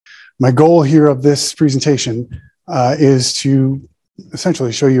My goal here of this presentation is to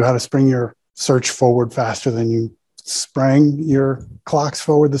essentially show you how to spring your search forward faster than you sprang your clocks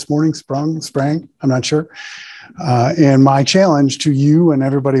forward this morning. Sprang, I'm not sure. And my challenge to you and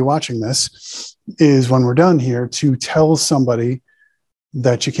everybody watching this is, when we're done here, to tell somebody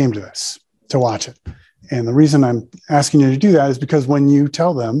that you came to this, to watch it. And the reason I'm asking you to do that is because when you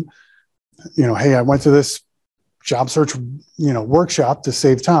tell them, hey, I went to this job search, workshop to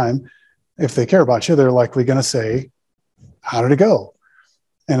save time, if they care about you, they're likely going to say, how did it go?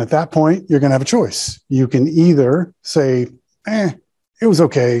 And at that point, you're going to have a choice. You can either say, it was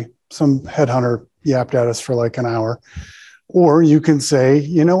okay. Some headhunter yapped at us for like an hour. Or you can say,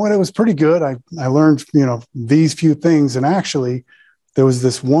 you know what, it was pretty good. I learned, these few things. And actually, there was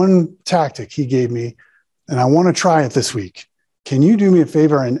this one tactic he gave me, and I want to try it this week. Can you do me a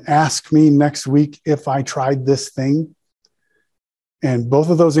favor and ask me next week if I tried this thing? And both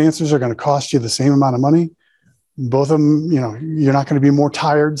of those answers are going to cost you the same amount of money. Both of them, you're not going to be more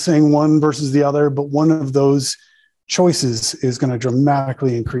tired saying one versus the other, but one of those choices is going to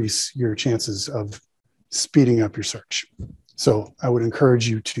dramatically increase your chances of speeding up your search. So I would encourage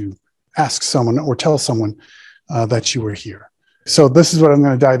you to ask someone or tell someone that you were here. So this is what I'm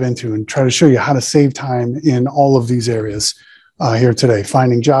going to dive into and try to show you how to save time in all of these areas here today.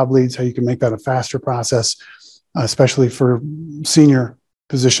 Finding job leads, how you can make that a faster process, especially for senior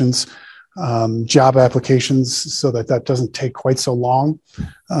positions. Job applications, so that doesn't take quite so long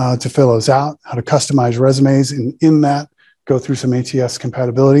to fill those out. How to customize resumes, and in that, go through some ATS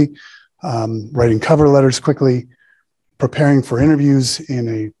compatibility. Writing cover letters quickly. Preparing for interviews in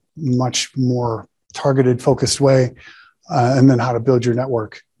a much more targeted, focused way. And then how to build your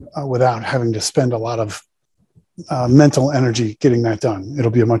network without having to spend a lot of mental energy getting that done.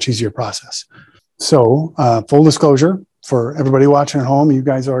 It'll be a much easier process. So full disclosure for everybody watching at home, you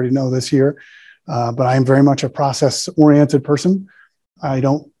guys already know this here, but I am very much a process-oriented person. I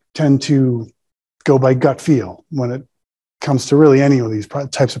don't tend to go by gut feel when it comes to really any of these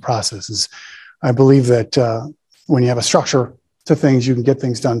types of processes. I believe that when you have a structure to things, you can get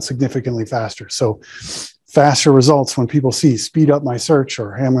things done significantly faster. So faster results, when people see speed up my search,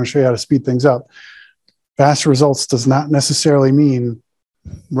 or hey, I'm going to show you how to speed things up. Faster results does not necessarily mean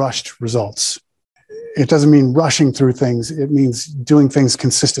rushed results. It doesn't mean rushing through things. It means doing things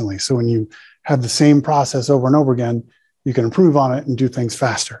consistently. So when you have the same process over and over again, you can improve on it and do things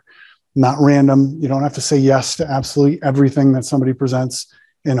faster. Not random. You don't have to say yes to absolutely everything that somebody presents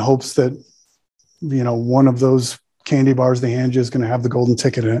in hopes that, one of those candy bars they hand you is going to have the golden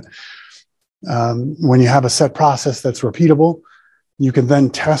ticket in it. When you have a set process that's repeatable, you can then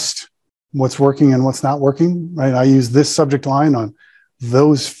test what's working and what's not working, right? I use this subject line on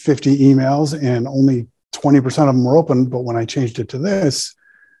those 50 emails and only 20% of them were open. But when I changed it to this,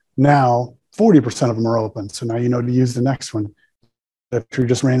 now 40% of them are open. So now you know to use the next one if you're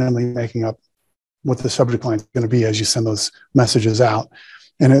just randomly making up what the subject line is going to be as you send those messages out.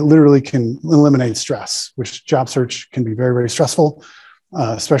 And it literally can eliminate stress, which job search can be very, very stressful,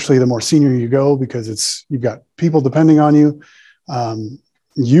 especially the more senior you go, because you've got people depending on you.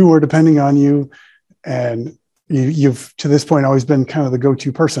 You are depending on you, and you've to this point always been kind of the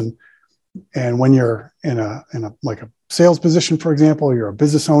go-to person. And when you're in a like a sales position, for example, you're a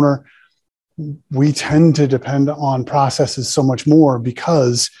business owner, we tend to depend on processes so much more,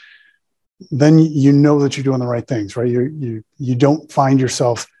 because then you know that you're doing the right things, right? You don't find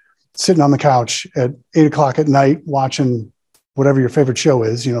yourself sitting on the couch at 8 o'clock at night watching whatever your favorite show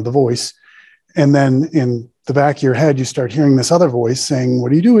is, The Voice. And then in the back of your head, you start hearing this other voice saying,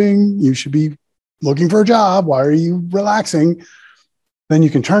 what are you doing? You should be looking for a job. Why are you relaxing? Then you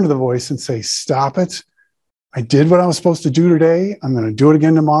can turn to the voice and say, stop it. I did what I was supposed to do today. I'm going to do it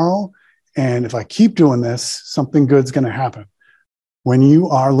again tomorrow. And if I keep doing this, something good's going to happen. When you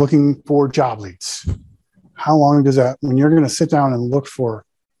are looking for job leads, how long does that, when you're going to sit down and look for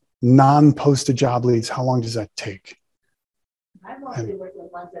non-posted job leads, how long does that take? I mostly work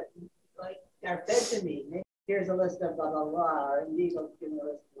with ones that are fed to me. Here's a list of blah, blah, blah, or Indeed will give me a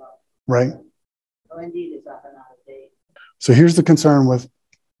list of blah. Right. So Indeed is often out of date. So here's the concern with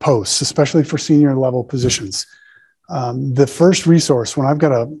posts, especially for senior level positions. The first resource, when I've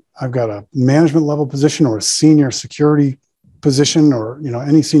got a management level position or a senior security position, or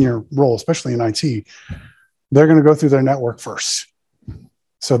any senior role, especially in IT, they're going to go through their network first.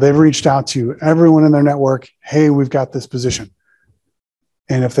 So they've reached out to everyone in their network. Hey, we've got this position.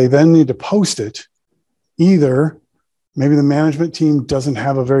 And if they then need to post it, either maybe the management team doesn't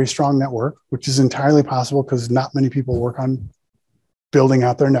have a very strong network, which is entirely possible because not many people work on building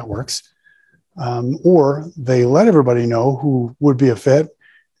out their networks, or they let everybody know who would be a fit,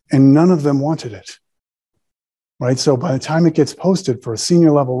 and none of them wanted it, right? So by the time it gets posted for a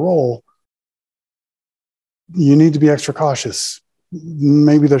senior level role, you need to be extra cautious.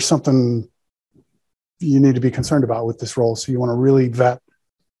 Maybe there's something you need to be concerned about with this role. So you want to really vet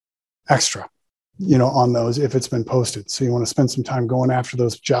extra, on those if it's been posted. So you want to spend some time going after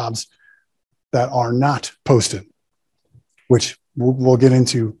those jobs that are not posted, which we'll get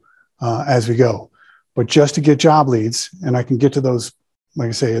into as we go. But just to get job leads, and I can get to those, like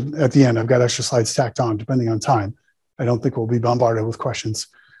I say, at the end, I've got extra slides tacked on depending on time. I don't think we'll be bombarded with questions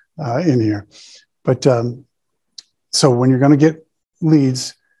in here. But so when you're going to get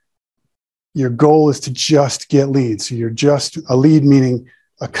leads, your goal is to just get leads. So you're just a lead, meaning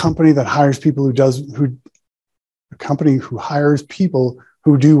a company that hires people a company who hires people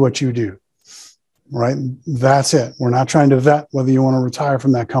who do what you do, right? That's it. We're not trying to vet whether you want to retire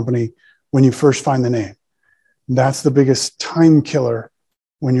from that company when you first find the name. That's the biggest time killer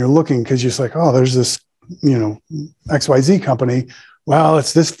when you're looking, because you're just like, oh, there's this, XYZ company. Well,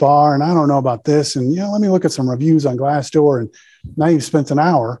 it's this far and I don't know about this. And, let me look at some reviews on Glassdoor. And now you've spent an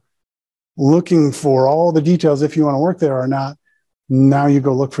hour looking for all the details if you want to work there or not. Now you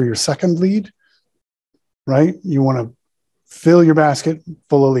go look for your second lead, right? You want to fill your basket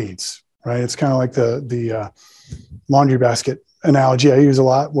full of leads, right? It's kind of like the laundry basket analogy I use a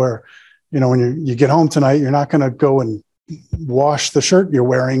lot, where, when you get home tonight, you're not going to go and wash the shirt you're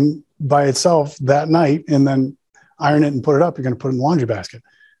wearing by itself that night and then iron it and put it up. You're going to put it in the laundry basket.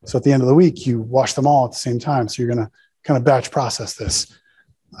 So at the end of the week, you wash them all at the same time. So you're going to kind of batch process this.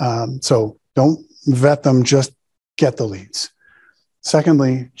 So don't vet them, just get the leads.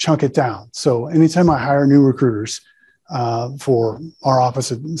 Secondly, chunk it down. So anytime I hire new recruiters for our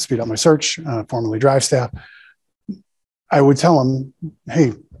office at Speed Up My Search, formerly Drive Staff, I would tell them,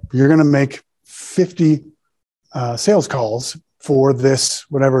 hey, you're going to make 50 sales calls for this,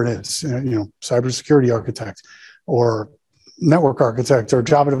 whatever it is, cybersecurity architect or network architect or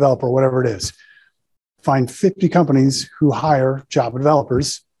Java developer, whatever it is. Find 50 companies who hire Java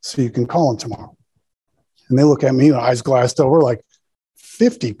developers so you can call them tomorrow. And they look at me, eyes glassed over, like,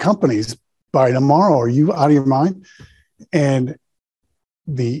 50 companies by tomorrow? Are you out of your mind? And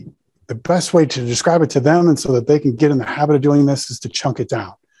the best way to describe it to them, and so that they can get in the habit of doing this, is to chunk it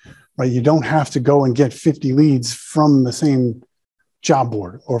down, right? You don't have to go and get 50 leads from the same job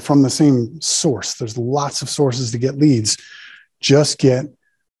board or from the same source. There's lots of sources to get leads. Just get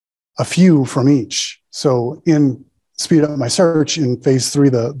a few from each. So in Speed Up My Search in phase 3,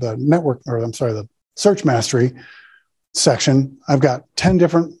 the search mastery section, I've got 10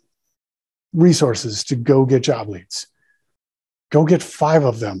 different resources to go get job leads. Go get 5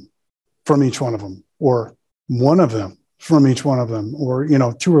 of them from each one of them, or 1 of them from each one of them, or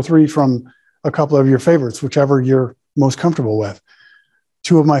 2 or 3 from a couple of your favorites, whichever you're most comfortable with.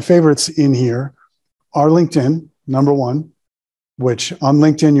 2 of my favorites in here are LinkedIn, number 1, which on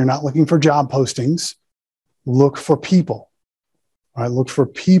LinkedIn, you're not looking for job postings. Look for people, right? Look for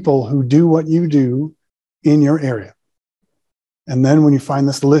people who do what you do in your area. And then when you find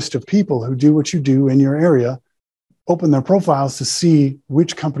this list of people who do what you do in your area, open their profiles to see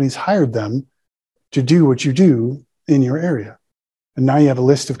which companies hired them to do what you do in your area. And now you have a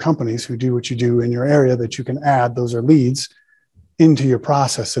list of companies who do what you do in your area that you can add. Those are leads into your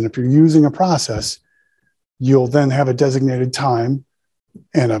process. And if you're using a process, you'll then have a designated time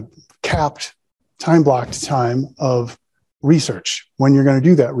and a capped time blocked time of research when you're going to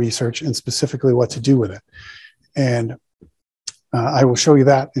do that research, and specifically what to do with it. And I will show you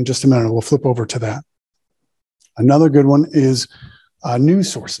that in just a minute. We'll flip over to that. Another good one is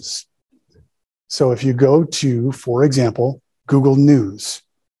news sources. So if you go to, for example, Google News,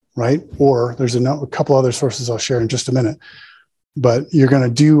 right? Or there's a couple other sources I'll share in just a minute. But you're going to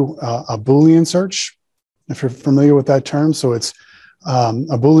do a Boolean search, if you're familiar with that term. So it's a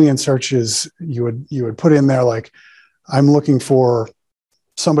Boolean search is you would put in there, like, I'm looking for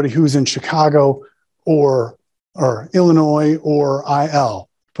somebody who's in Chicago or Illinois or IL.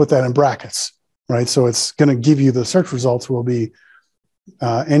 Put that in brackets, right? So it's going to give you, the search results will be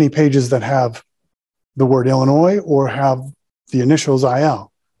any pages that have the word Illinois or have the initials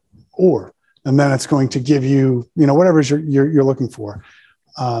IL, and then it's going to give you, whatever it is you're looking for.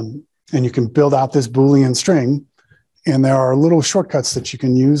 And you can build out this Boolean string, and there are little shortcuts that you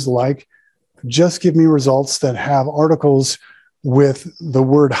can use, like, just give me results that have articles with the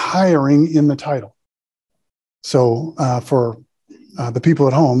word hiring in the title. So for the people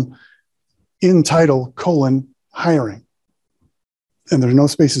at home, in title, hiring. And there's no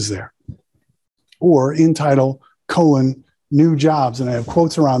spaces there. Or in title, new jobs. And I have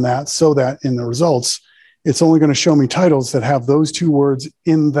quotes around that, so that in the results, it's only going to show me titles that have those two words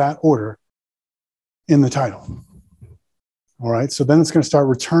in that order in the title. All right, so then it's going to start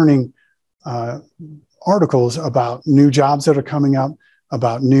returning articles about new jobs that are coming up,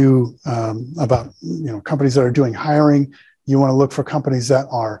 about new, companies that are doing hiring. You want to look for companies that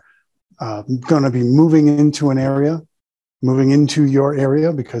are going to be moving into an area, moving into your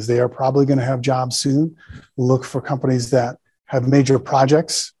area, because they are probably going to have jobs soon. Look for companies that have major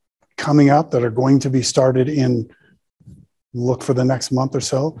projects coming up that are going to be started look for the next month or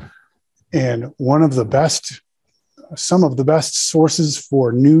so. And some of the best sources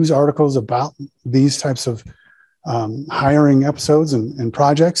for news articles about these types of hiring episodes and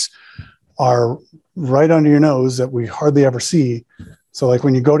projects are right under your nose that we hardly ever see. So like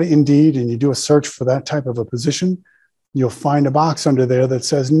when you go to Indeed and you do a search for that type of a position, you'll find a box under there that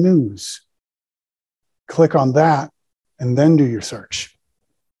says news. Click on that and then do your search.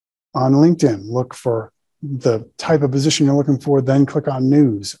 On LinkedIn, look for the type of position you're looking for, then click on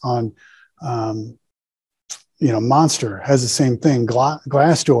news. On Monster has the same thing.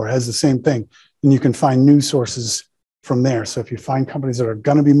 Glassdoor has the same thing. And you can find news sources from there. So if you find companies that are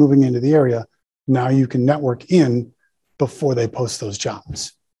going to be moving into the area, now you can network in before they post those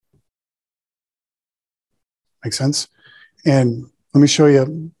jobs. Make sense? And let me show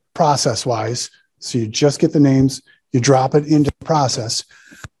you process-wise. So you just get the names, you drop it into the process.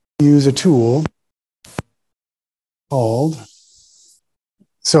 Use a tool called,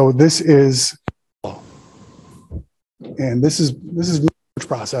 so this is search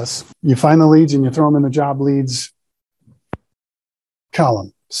process. You find the leads and you throw them in the job leads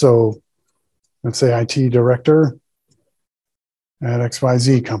column. So let's say IT director at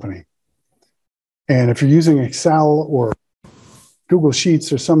XYZ company. And if you're using Excel or Google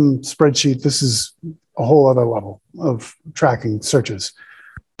Sheets or some spreadsheet, this is a whole other level of tracking searches.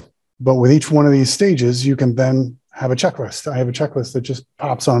 But with each one of these stages, you can then have a checklist. I have a checklist that just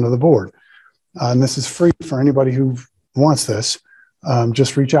pops onto the board. And this is free for anybody who wants this.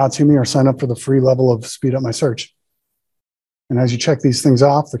 Just reach out to me or sign up for the free level of Speed Up My Search. And as you check these things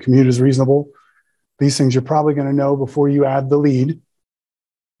off, the commute is reasonable. These things you're probably going to know before you add the lead.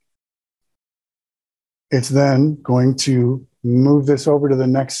 It's then going to move this over to the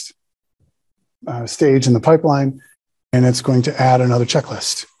next stage in the pipeline, and it's going to add another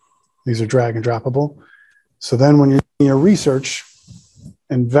checklist. These are drag and droppable. So then when you're doing your research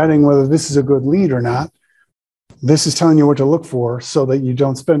and vetting whether this is a good lead or not, this is telling you what to look for so that you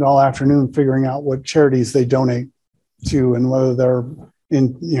don't spend all afternoon figuring out what charities they donate to and whether they're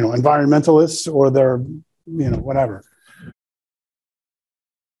environmentalists or they're, whatever.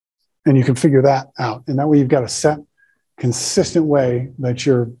 And you can figure that out. And that way you've got a set, consistent way that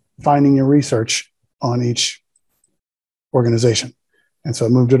you're finding your research on each organization. And so I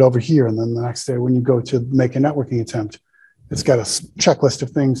moved it over here. And then the next day when you go to make a networking attempt, it's got a checklist of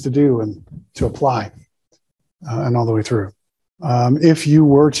things to do and to apply and all the way through. If you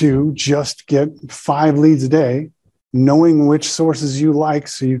were to just get 5 leads a day, knowing which sources you like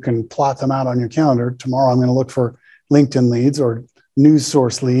so you can plot them out on your calendar. Tomorrow I'm going to look for LinkedIn leads or news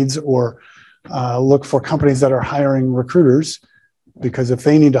source leads or look for companies that are hiring recruiters, because if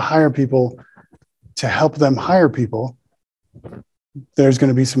they need to hire people to help them hire people, there's going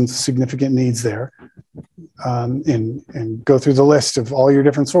to be some significant needs there. And go through the list of all your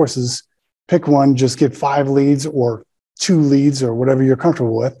different sources, pick one, just get 5 leads or 2 leads or whatever you're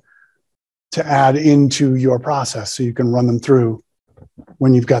comfortable with to add into your process so you can run them through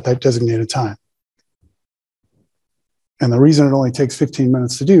when you've got that designated time. And the reason it only takes 15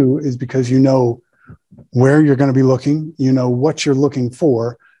 minutes to do is because you know where you're going to be looking, you know what you're looking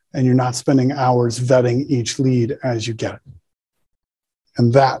for, and you're not spending hours vetting each lead as you get it.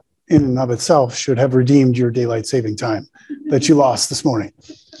 And that in and of itself should have redeemed your daylight saving time that you lost this morning.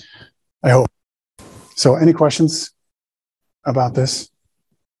 I hope. So any questions about this?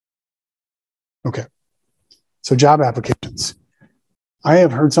 Okay. So job applications. I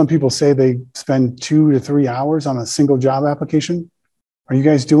have heard some people say they spend 2 to 3 hours on a single job application. Are you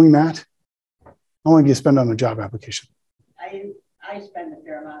guys doing that? How long do you spend on a job application? I spend a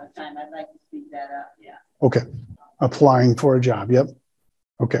fair amount of time. I'd like to speed that up. Yeah. Okay. Applying for a job. Yep.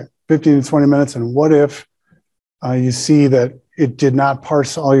 Okay. 15 to 20 minutes. And what if you see that it did not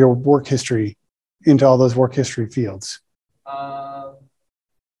parse all your work history into all those work history fields?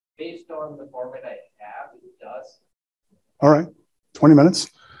 Based on the format I have, it does. All right. 20 minutes.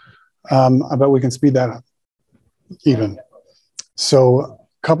 I bet we can speed that up even. So a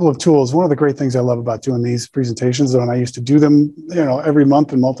couple of tools. One of the great things I love about doing these presentations, and I used to do them, every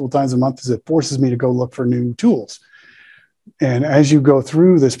month and multiple times a month, is it forces me to go look for new tools. And as you go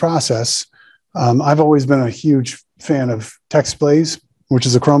through this process, I've always been a huge fan of ATS-based, which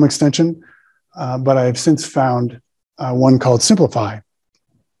is a Chrome extension, but I've since found one called Simplify,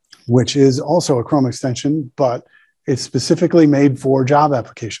 which is also a Chrome extension, but it's specifically made for job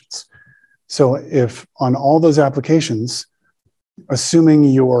applications. So if on all those applications, assuming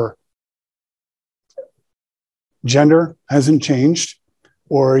your gender hasn't changed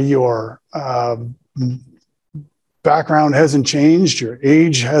or your background hasn't changed, your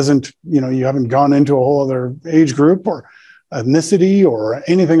age hasn't, you haven't gone into a whole other age group or ethnicity or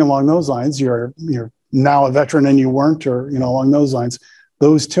anything along those lines, you're now a veteran and you weren't, or along those lines,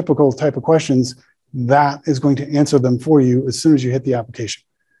 those typical type of questions, that is going to answer them for you as soon as you hit the application.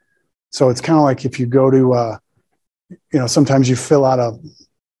 So it's kind of like if you go to sometimes you fill out I'm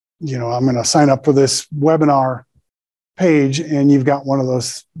going to sign up for this webinar page, and you've got one of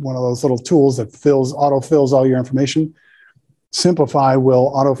those little tools that auto-fills all your information. Simplify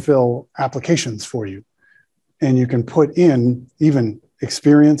will autofill applications for you, and you can put in even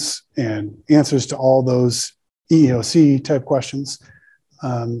experience and answers to all those EEOC type questions,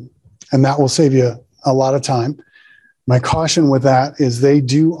 and that will save you a lot of time. My caution with that is they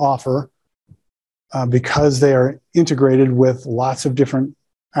do offer, because they are integrated with lots of different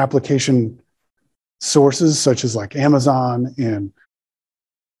application sources, such as like Amazon, and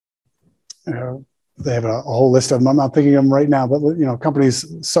they have a whole list of them. I'm not thinking of them right now, but companies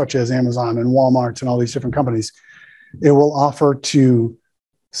such as Amazon and Walmart and all these different companies, it will offer to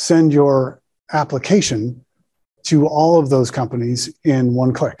send your application to all of those companies in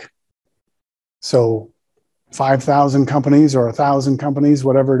one click. So 5,000 companies or 1,000 companies,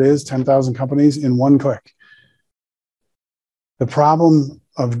 whatever it is, 10,000 companies in one click. The problem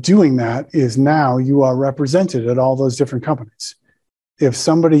of doing that is now you are represented at all those different companies. If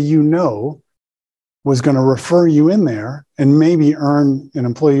somebody was going to refer you in there and maybe earn an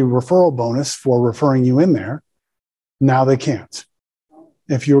employee referral bonus for referring you in there, now they can't.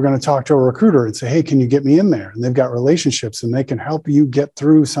 If you were going to talk to a recruiter and say, hey, can you get me in there? And they've got relationships and they can help you get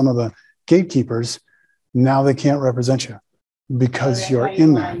through some of the gatekeepers, now they can't represent you because you're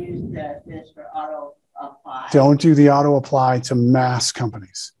in there. This for auto apply. Don't do the auto apply to mass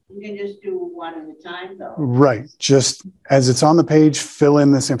companies. You can just do one at a time, though. Right. Just as it's on the page, fill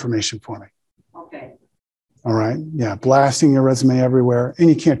in this information for me. Okay. All right. Yeah. Blasting your resume everywhere. And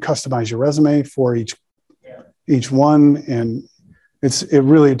you can't customize your resume for each one. And it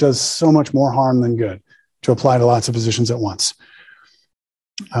really does so much more harm than good to apply to lots of positions at once.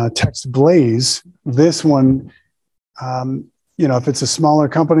 Text Blaze, this one, if it's a smaller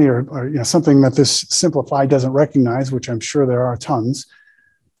company or something that this Simplify doesn't recognize, which I'm sure there are tons,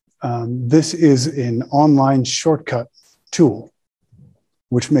 this is an online shortcut tool,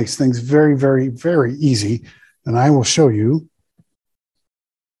 which makes things very, very, very easy. And I will show you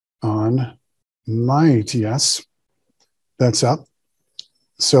on my ATS that's up.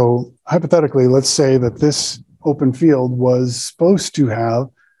 So hypothetically, let's say that this open field was supposed to have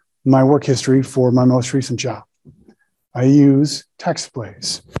my work history for my most recent job. I use Text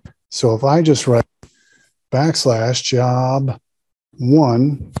Blaze. So if I just write /job1,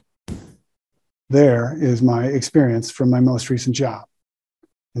 there is my experience from my most recent job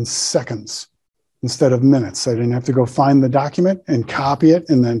in seconds instead of minutes. I didn't have to go find the document and copy it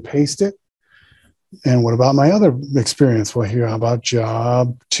and then paste it. And what about my other experience? Well, here, how about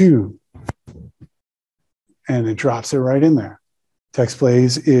job 2? And it drops it right in there. Text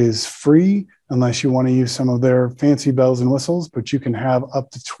Blaze is free unless you want to use some of their fancy bells and whistles, but you can have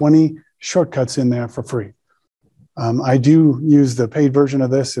up to 20 shortcuts in there for free. I do use the paid version of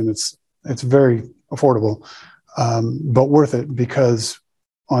this, and it's very affordable, but worth it, because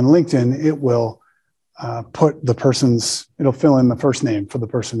on LinkedIn, it will it'll fill in the first name for the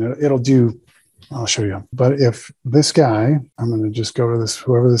person. I'll show you. But if this guy, I'm going to just go to this,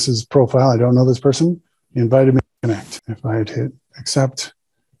 whoever this is profile, I don't know this person, he invited me to connect. If I had hit accept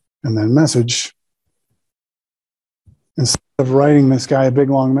and then message, instead of writing this guy a big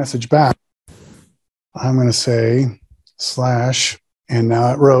long message back, I'm going to say / and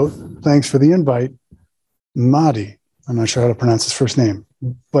now it wrote, thanks for the invite, Mahdi. I'm not sure how to pronounce his first name,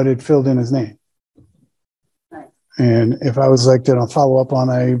 but it filled in his name. Right. And if I was like to follow up on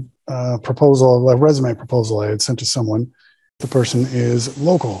a resume proposal I had sent to someone, the person is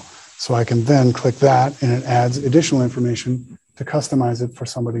local. So I can then click that and it adds additional information to customize it for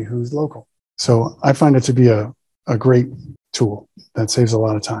somebody who's local. So I find it to be a great tool that saves a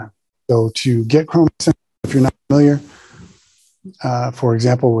lot of time. So to get Chrome, if you're not familiar, for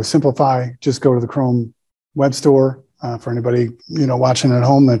example, with Simplify, just go to the Chrome web store. For anybody watching at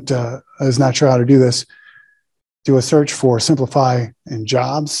home that is not sure how to do this, do a search for simplify in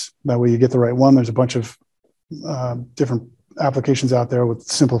jobs. That way you get the right one. There's a bunch of different applications out there with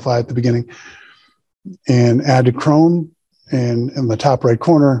simplify at the beginning, and add to Chrome and in the top right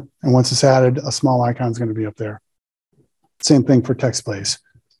corner. And once it's added, a small icon is going to be up there. Same thing for text plays.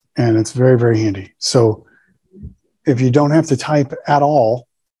 And it's very, very handy. So if you don't have to type at all,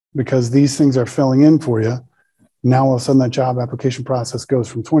 because these things are filling in for you, now all of a sudden that job application process goes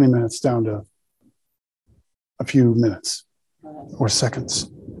from 20 minutes down to a few minutes or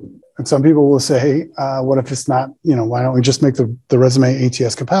seconds. And some people will say, hey, what if it's not, why don't we just make the resume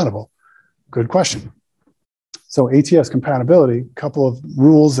ATS compatible? Good question. So ATS compatibility, a couple of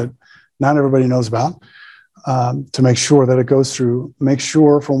rules that not everybody knows about to make sure that it goes through. Make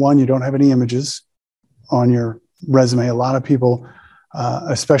sure, for one, you don't have any images on your resume. A lot of people,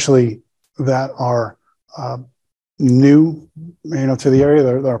 especially that are new, to the area,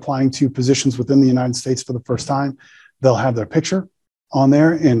 they're applying to positions within the United States for the first time. They'll have their picture on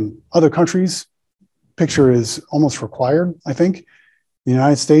there. In other countries, picture is almost required, I think. In the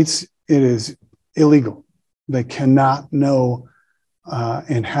United States, it is illegal. They cannot know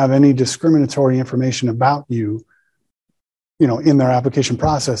and have any discriminatory information about you, in their application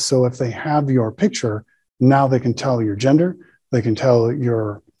process. So if they have your picture, now they can tell your gender, they can tell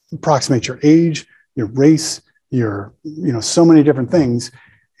approximate your age, your race, so many different things.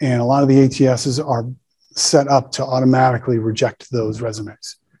 And a lot of the ATSs are set up to automatically reject those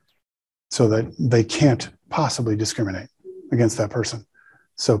resumes so that they can't possibly discriminate against that person.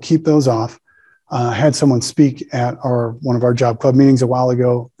 So keep those off. I had someone speak at one of our job club meetings a while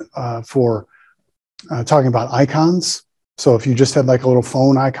ago for talking about icons. So if you just had like a little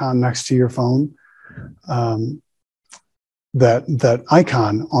phone icon next to your phone, that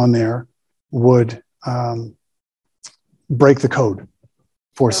icon on there would break the code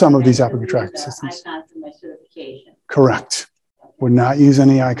for some of these applicant tracking systems. Icon for my certification. Correct. Would not use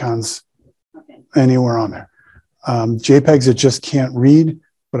any icons anywhere on there. JPEGs it just can't read,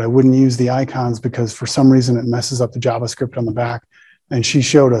 but I wouldn't use the icons because for some reason it messes up the JavaScript on the back. And she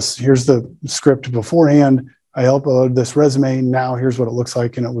showed us, here's the script beforehand. I uploaded this resume. Now here's what it looks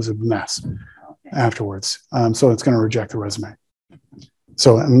like. And it was a mess afterwards. So it's going to reject the resume.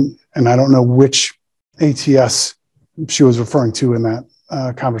 So, and I don't know which ATS she was referring to in that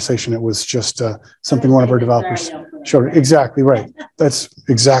conversation. It was just something one of our developers showed. Exactly right. That's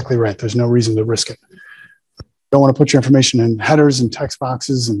exactly right. There's no reason to risk it. Don't want to put your information in headers and text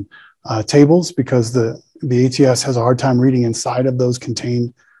boxes and tables because the ATS has a hard time reading inside of those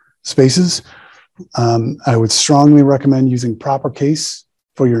contained spaces. I would strongly recommend using proper case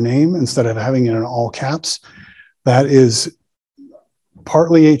for your name instead of having it in all caps. That is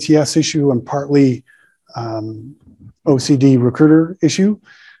partly ATS issue and partly OCD recruiter issue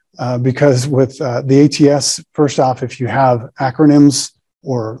because with the ATS, first off, if you have acronyms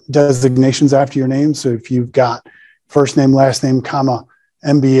or designations after your name. So if you've got first name, last name, comma,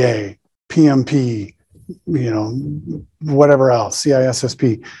 MBA, PMP, whatever else,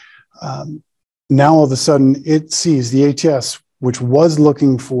 CISSP. Now all of a sudden it sees the ATS, which was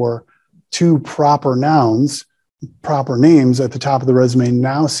looking for two proper nouns, proper names at the top of the resume,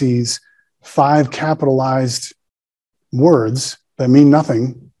 now sees 5 capitalized words that mean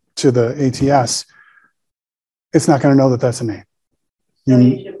nothing to the ATS. It's not going to know that that's a name. So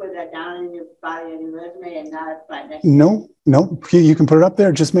you should put that down in your body of your resume and not right next to it? No, you can put it up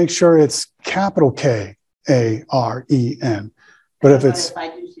there. Just make sure it's capital K-A-R-E-N. But if I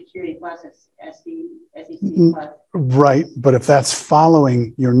do security plus, it's SEC plus. Right, but if that's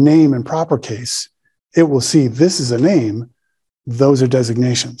following your name in proper case, it will see this is a name, those are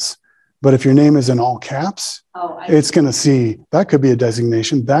designations. But if your name is in all caps, it's going to see that could be a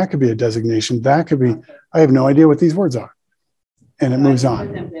designation, that could be a designation, that could be, I have no idea what these words are. And it moves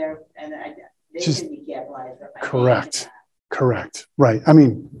on. They just can be capitalized. Correct. Right. I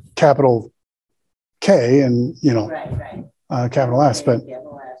mean, capital K and, capital S, but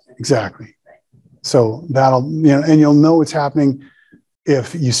exactly. Right. So that'll, and you'll know what's happening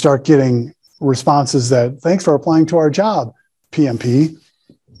if you start getting responses that thanks for applying to our job, PMP,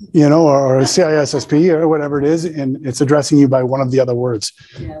 or CISSP or whatever it is. And it's addressing you by one of the other words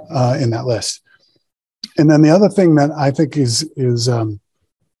in that list. And then the other thing that I think is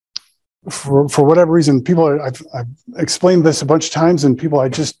for whatever reason, people are, I've explained this a bunch of times and people, I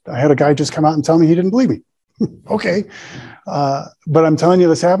had a guy just come out and tell me he didn't believe me. Okay. But I'm telling you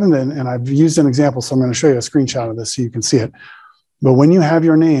this happened and I've used an example. So I'm going to show you a screenshot of this so you can see it. But when you have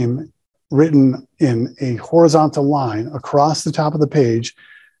your name written in a horizontal line across the top of the page,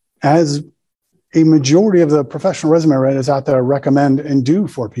 as a majority of the professional resume writers out there recommend and do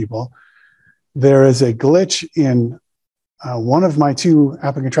for people, there is a glitch in one of my two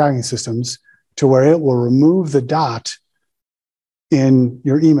applicant tracking systems to where it will remove the dot in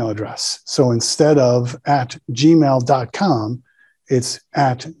your email address. So instead of at gmail.com, it's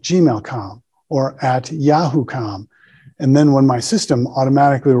at gmail.com or at yahoo.com. And then when my system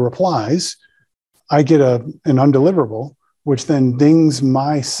automatically replies, I get an undeliverable, which then dings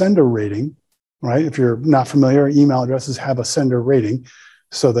my sender rating, right? If you're not familiar, email addresses have a sender rating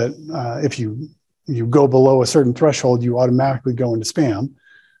so that if you go below a certain threshold, you automatically go into spam.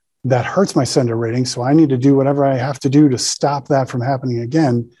 That hurts my sender rating. So I need to do whatever I have to do to stop that from happening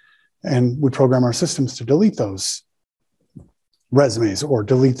again. And we program our systems to delete those resumes or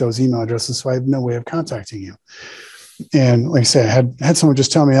delete those email addresses. So I have no way of contacting you. And like I say, I had someone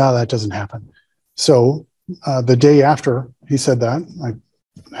just tell me, oh, that doesn't happen. So the day after he said that,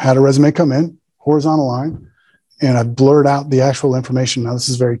 I had a resume come in, horizontal line, and I blurred out the actual information. Now this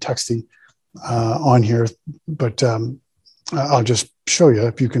is very texty on here, but I'll just show you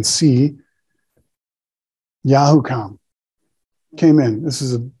if you can see Yahoo.com came in. This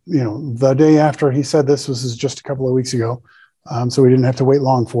is the day after he said this. This is just a couple of weeks ago. So we didn't have to wait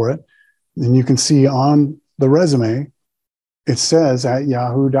long for it. And you can see on the resume, it says at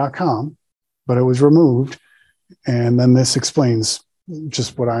yahoo.com, but it was removed. And then this explains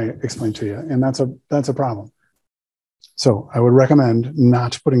just what I explained to you. And that's a problem. So I would recommend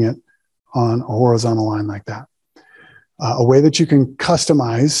not putting it on a horizontal line like that. A way that you can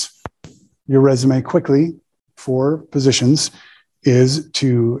customize your resume quickly for positions is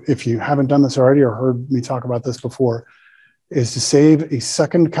to, if you haven't done this already or heard me talk about this before, is to save a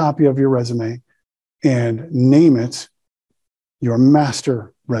second copy of your resume and name it your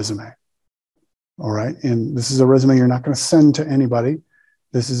master resume. All right. And this is a resume you're not going to send to anybody.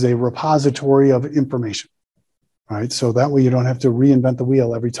 This is a repository of information. All right. So that way you don't have to reinvent the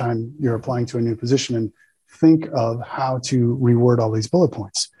wheel every time you're applying to a new position and think of how to reword all these bullet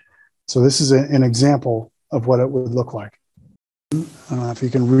points. So this is an example of what it would look like. I don't know if you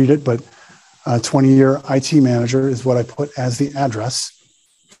can read it, but 20-year IT manager is what I put as the address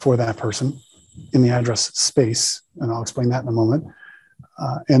for that person in the address space. And I'll explain that in a moment.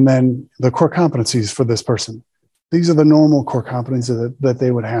 And then the core competencies for this person. These are the normal core competencies that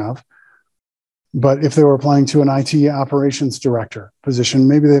they would have. But if they were applying to an IT operations director position,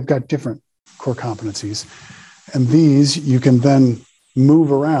 maybe they've got different core competencies. And these you can then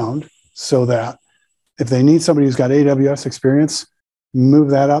move around so that if they need somebody who's got AWS experience,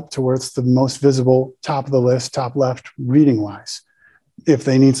 move that up to where it's the most visible, top of the list, top left, reading wise. If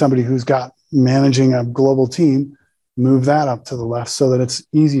they need somebody who's got managing a global team, move that up to the left so that it's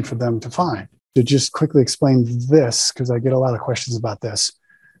easy for them to find. To just quickly explain this, because I get a lot of questions about this.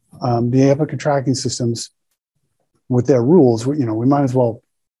 The applicant tracking systems with their rules, we might as well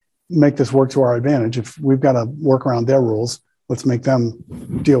make this work to our advantage. If we've got to work around their rules, let's make them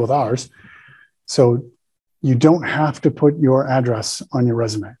deal with ours. So you don't have to put your address on your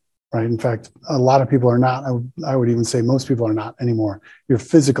resume, right? In fact, a lot of people are not. I would even say most people are not anymore. Your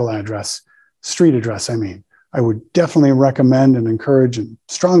physical address, street address, I mean. I would definitely recommend and encourage and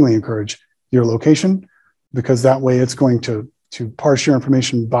strongly encourage your location, because that way it's going to parse your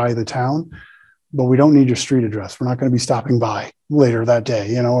information by the town, but we don't need your street address. We're not going to be stopping by later that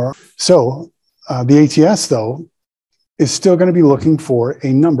day, So the ATS, though, is still going to be looking for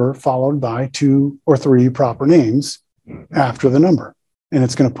a number followed by 2 or 3 proper names after the number. And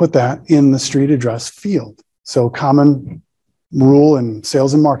it's going to put that in the street address field. So common rule in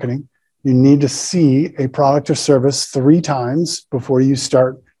sales and marketing, you need to see a product or service 3 times before you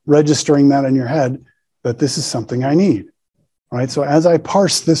start registering that in your head that this is something I need. All right. So as I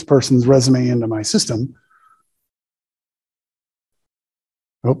parse this person's resume into my system,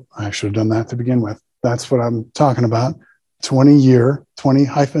 I should have done that to begin with. That's what I'm talking about. 20-year,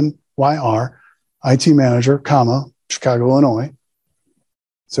 20-YR, IT manager, comma, Chicago, Illinois.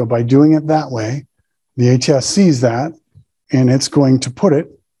 So by doing it that way, the ATS sees that, and it's going to put it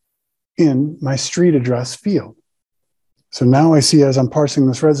in my street address field. So now I see, as I'm parsing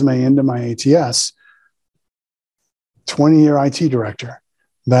this resume into my ATS, 20-year IT director.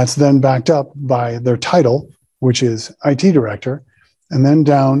 That's then backed up by their title, which is IT director. And then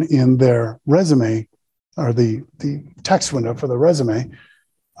down in their resume, or the text window for the resume,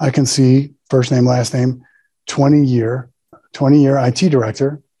 I can see first name, last name, 20-year IT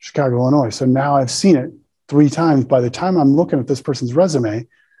director, Chicago, Illinois. So now I've seen it 3 times. By the time I'm looking at this person's resume,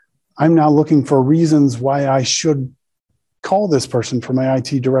 I'm now looking for reasons why I should call this person for my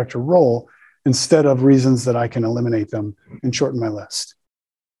IT director role, instead of reasons that I can eliminate them and shorten my list.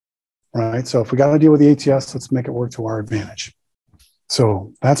 Right? So if we got to deal with the ATS, let's make it work to our advantage.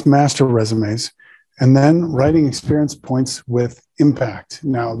 So that's master resumes. And then writing experience points with impact.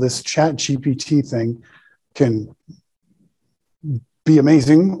 Now, this chat GPT thing can be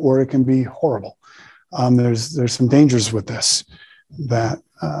amazing or it can be horrible. There's some dangers with this that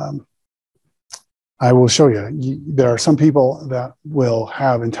I will show you. There are some people that will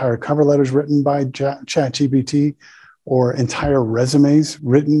have entire cover letters written by chat GPT or entire resumes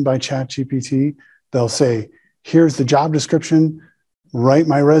written by chat GPT. They'll say, here's the job description, write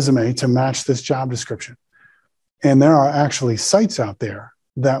my resume to match this job description. And there are actually sites out there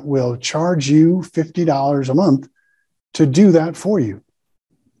that will charge you $50 a month to do that for you.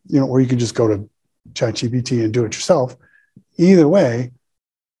 Or you can just go to ChatGPT and do it yourself. Either way,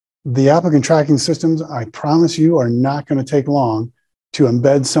 the applicant tracking systems, I promise you, are not going to take long to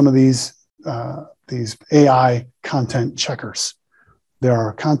embed some of these AI content checkers. There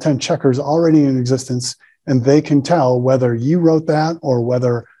are content checkers already in existence, and they can tell whether you wrote that or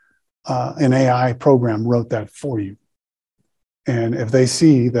whether an AI program wrote that for you. And if they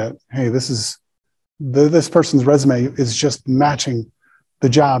see that, hey, this person's resume is just matching the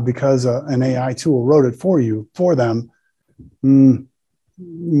job because an AI tool wrote it for them,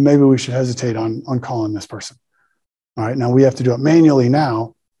 maybe we should hesitate on calling this person. All right, now we have to do it manually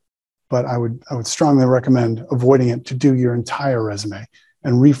now, but I would strongly recommend avoiding it to do your entire resume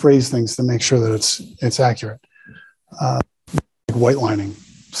and rephrase things to make sure that it's accurate. White lining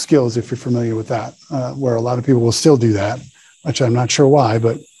skills, if you're familiar with that, where a lot of people will still do that, which I'm not sure why,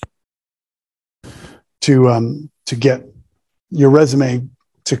 but to get your resume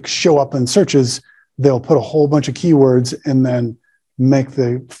to show up in searches, they'll put a whole bunch of keywords and then make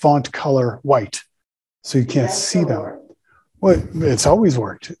the font color white so you can't see them. Well, it's always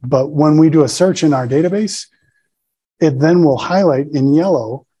worked. But when we do a search in our database, it then will highlight in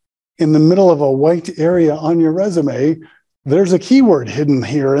yellow in the middle of a white area on your resume. There's a keyword hidden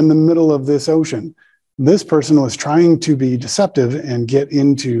here in the middle of this ocean. This person was trying to be deceptive and get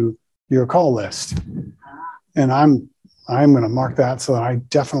into your call list. And I'm going to mark that so that I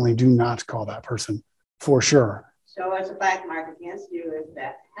definitely do not call that person for sure. So it's a black mark against you if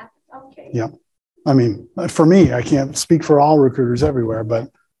that happens. Okay. Yeah. I mean, for me, I can't speak for all recruiters everywhere, but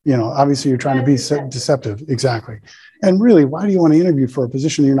obviously you're trying to be deceptive. Exactly. And really, why do you want to interview for a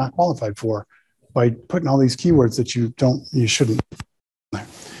position you're not qualified for by putting all these keywords that you shouldn't?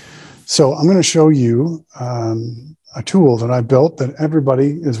 So I'm going to show you a tool that I built that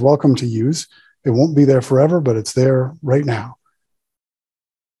everybody is welcome to use. It won't be there forever, but it's there right now.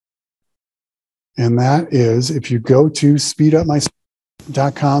 And that is, if you go to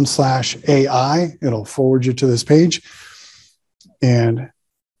speedupmy.com/AI, it'll forward you to this page. And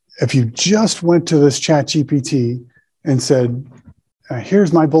if you just went to this chat GPT and said,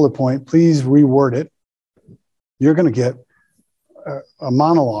 here's my bullet point, please reword it, you're going to get a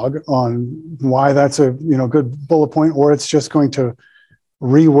monologue on why that's a good bullet point, or it's just going to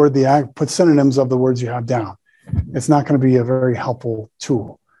reword put synonyms of the words you have down. It's not going to be a very helpful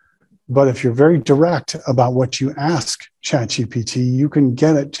tool. But if you're very direct about what you ask ChatGPT, you can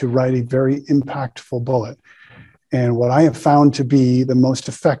get it to write a very impactful bullet. And what I have found to be the most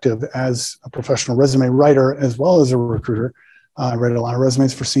effective as a professional resume writer, as well as a recruiter, I write a lot of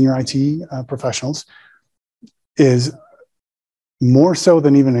resumes for senior IT professionals, is more so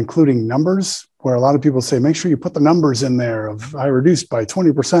than even including numbers, where a lot of people say, make sure you put the numbers in there of I reduced by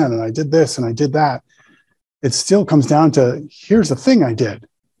 20% and I did this and I did that. It still comes down to, here's the thing I did.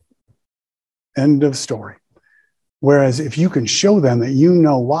 End of story. Whereas if you can show them that you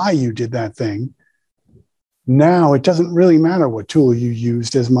know why you did that thing, now it doesn't really matter what tool you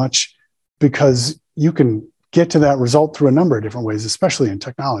used as much, because you can get to that result through a number of different ways, especially in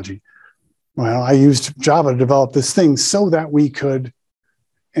technology. Well, I used Java to develop this thing so that we could,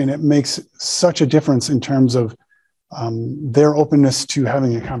 and it makes such a difference in terms of their openness to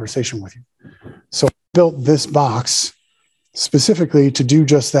having a conversation with you. So I built this box specifically to do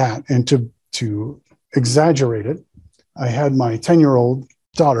just that and to exaggerate it. I had my 10-year-old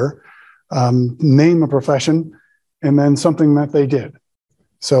daughter name a profession and then something that they did.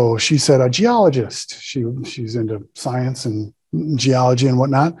 So she said a geologist. She's into science and geology and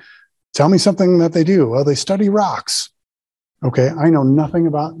whatnot. Tell me something that they do. Well, they study rocks. Okay, I know nothing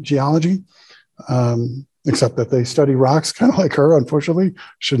about geology, except that they study rocks, kind of like her, unfortunately.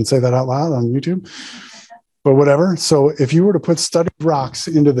 Shouldn't say that out loud on YouTube, but whatever. So if you were to put study rocks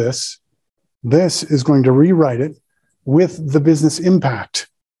into this is going to rewrite it with the business impact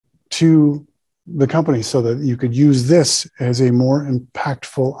to the company so that you could use this as a more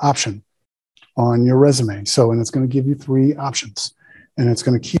impactful option on your resume. So, and it's going to give you 3 options, and it's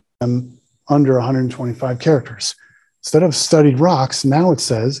going to keep them under 125 characters. Instead of studied rocks, now it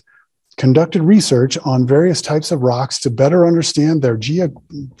says conducted research on various types of rocks to better understand their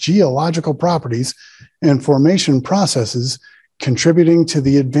geological properties and formation processes contributing to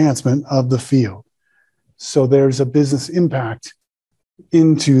the advancement of the field. So there's a business impact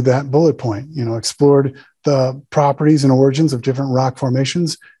into that bullet point, explored the properties and origins of different rock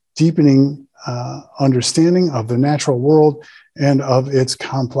formations, deepening understanding of the natural world and of its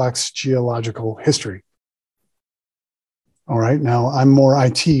complex geological history. All right, now I'm more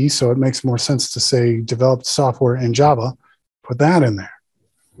IT, so it makes more sense to say developed software in Java. Put that in there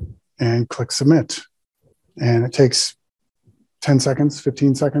and click submit. And it takes 10 seconds,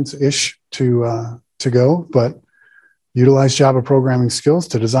 15 seconds-ish to go, but utilize Java programming skills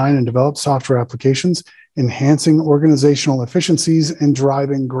to design and develop software applications, enhancing organizational efficiencies and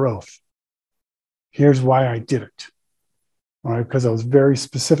driving growth. Here's why I did it. All right, because I was very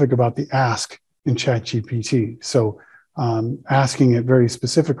specific about the ask in ChatGPT. So asking it very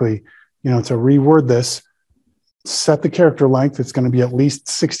specifically, to reword this, set the character length. It's going to be at least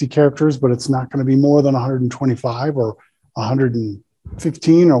 60 characters, but it's not going to be more than 125 or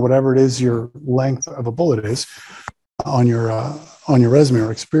 115 or whatever it is your length of a bullet is on your resume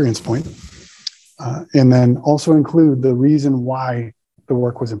or experience point. And then also include the reason why the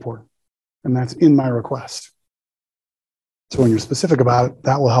work was important. And that's in my request. So when you're specific about it,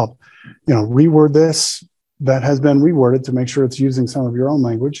 that will help, reword this. That has been reworded to make sure it's using some of your own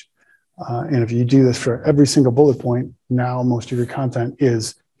language. And if you do this for every single bullet point, now most of your content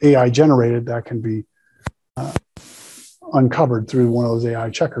is AI generated. That can be uncovered through one of those AI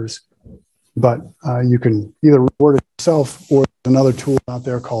checkers. But you can either reword it yourself, or there's another tool out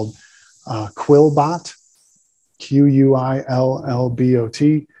there called Quillbot,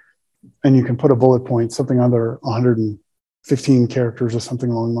 Quillbot. And you can put a bullet point, something under 115 characters or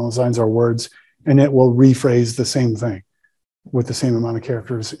something along those lines, or words, and it will rephrase the same thing with the same amount of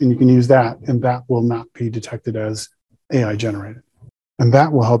characters. And you can use that, and that will not be detected as AI generated. And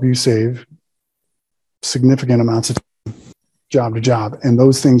that will help you save significant amounts of time, job to job. And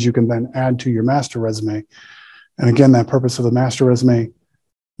those things you can then add to your master resume. And again, that purpose of the master resume,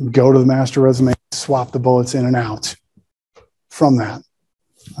 go to the master resume, swap the bullets in and out from that,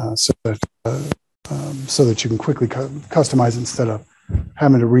 so that you can quickly customize it instead of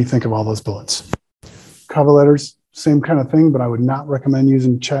having to rethink of all those bullets. Cover letters, same kind of thing, but I would not recommend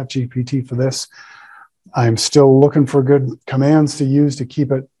using ChatGPT for this. I'm still looking for good commands to use to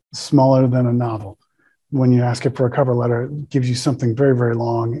keep it smaller than a novel. When you ask it for a cover letter, it gives you something very, very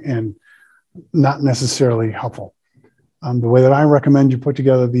long and not necessarily helpful. The way that I recommend you put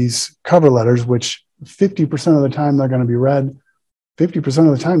together these cover letters, which 50% of the time they're going to be read,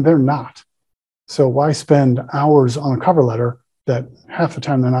 50% of the time they're not. So why spend hours on a cover letter that half the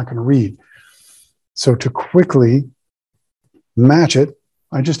time they're not going to read? So to quickly match it,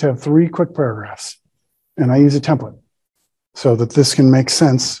 I just have 3 quick paragraphs, and I use a template so that this can make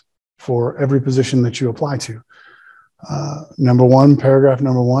sense for every position that you apply to. Paragraph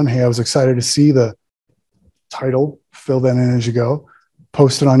number 1, hey, I was excited to see the title, fill that in as you go,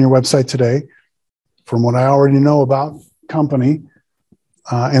 post it on your website today. From what I already know about company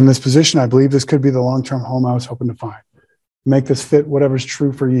and this position, I believe this could be the long-term home I was hoping to find. Make this fit whatever's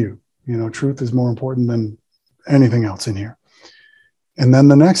true for you. Truth is more important than anything else in here. And then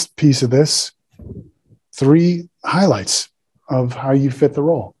the next piece of this, 3 highlights of how you fit the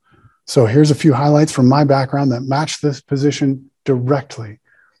role. So here's a few highlights from my background that match this position directly.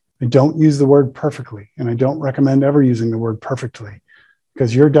 I don't use the word perfectly, and I don't recommend ever using the word perfectly,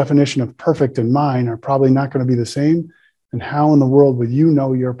 because your definition of perfect and mine are probably not going to be the same. And how in the world would you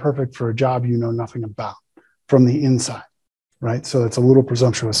know you're perfect for a job you know nothing about from the inside, right? So it's a little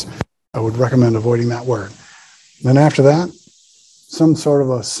presumptuous. I would recommend avoiding that word. Then after that, some sort of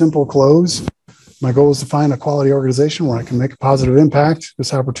a simple close. My goal is to find a quality organization where I can make a positive impact.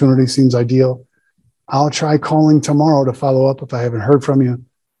 This opportunity seems ideal. I'll try calling tomorrow to follow up if I haven't heard from you.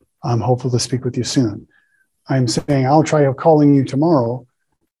 I'm hopeful to speak with you soon. I'm saying I'll try calling you tomorrow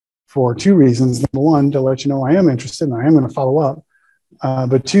for 2 reasons. Number 1, to let you know I am interested and I am going to follow up.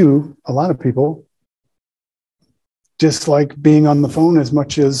 But 2, a lot of people dislike being on the phone as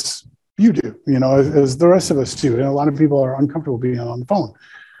much as you do, as the rest of us do. And a lot of people are uncomfortable being on the phone.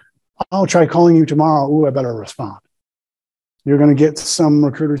 I'll try calling you tomorrow. Ooh, I better respond. You're going to get some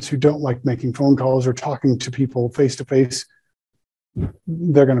recruiters who don't like making phone calls or talking to people face to face.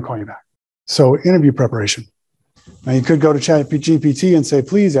 They're going to call you back. So interview preparation. Now you could go to ChatGPT and say,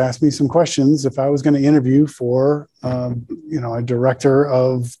 please ask me some questions if I was going to interview for, a director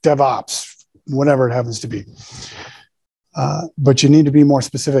of DevOps, whatever it happens to be. But you need to be more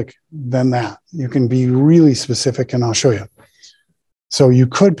specific than that. You can be really specific, and I'll show you. So you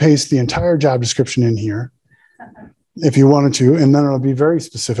could paste the entire job description in here if you wanted to, and then it'll be very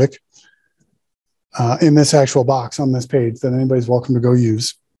specific in this actual box on this page that anybody's welcome to go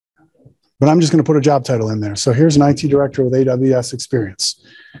use. But I'm just going to put a job title in there. So here's an IT director with AWS experience.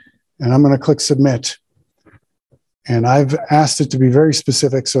 And I'm going to click submit. And I've asked it to be very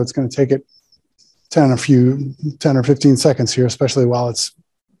specific, so it's going to take it 10 or 15 seconds here, especially while it's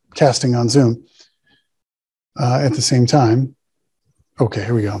casting on Zoom at the same time. Okay,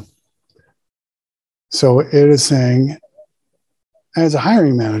 here we go. So it is saying, as a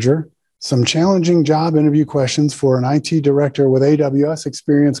hiring manager, some challenging job interview questions for an IT director with AWS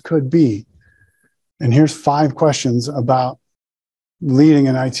experience could be. And here's 5 questions about leading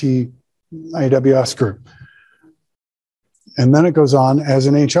an IT AWS group. And then it goes on, as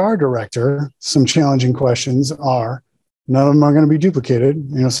an HR director, some challenging questions are, none of them are going to be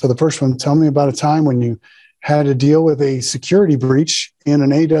duplicated. So the first one, tell me about a time when you had to deal with a security breach in an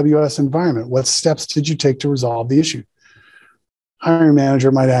AWS environment. What steps did you take to resolve the issue? Hiring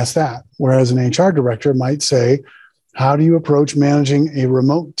manager might ask that, whereas an HR director might say, how do you approach managing a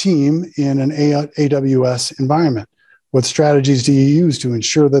remote team in an AWS environment? What strategies do you use to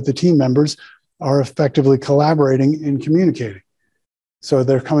ensure that the team members are effectively collaborating and communicating? So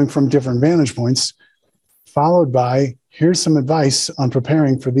they're coming from different vantage points, followed by, here's some advice on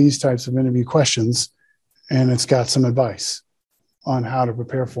preparing for these types of interview questions. And it's got some advice on how to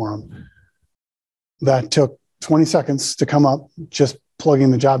prepare for them. That took 20 seconds to come up, just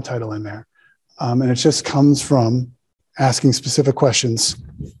plugging the job title in there. And it just comes from asking specific questions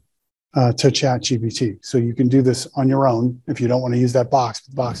to ChatGPT. So you can do this on your own if you don't want to use that box.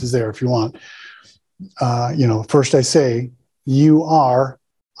 The box is there if you want. First I say, you are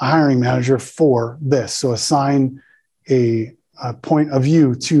a hiring manager for this. So assign a point of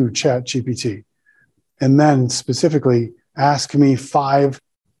view to ChatGPT. And then specifically ask me 5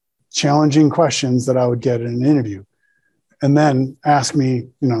 challenging questions that I would get in an interview. And then ask me,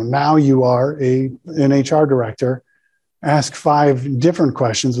 now you are an HR director, ask 5 different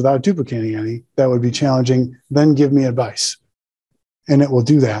questions without duplicating any that would be challenging, then give me advice. And it will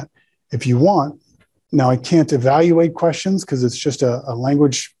do that. If you want, now I can't evaluate questions because it's just a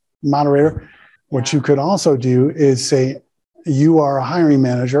language moderator. What you could also do is say, you are a hiring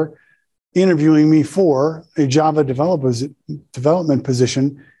manager interviewing me for a Java development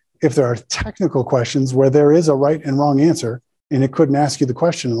position. If there are technical questions where there is a right and wrong answer, and it couldn't ask you the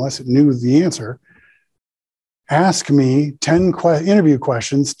question unless it knew the answer, ask me 10 interview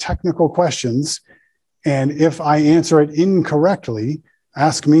questions, technical questions, and if I answer it incorrectly,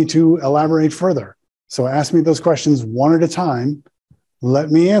 ask me to elaborate further. So ask me those questions one at a time,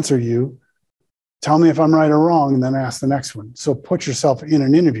 let me answer you, tell me if I'm right or wrong, and then ask the next one. So put yourself in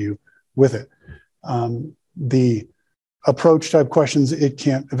an interview with it. The approach type questions, it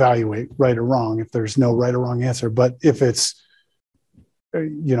can't evaluate right or wrong if there's no right or wrong answer. But if it's,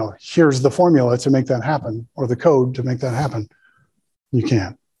 here's the formula to make that happen, or the code to make that happen, you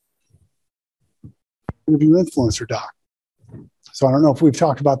can. Interview influencer doc. So I don't know if we've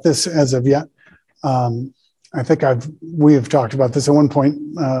talked about this as of yet. I think we have talked about this at one point,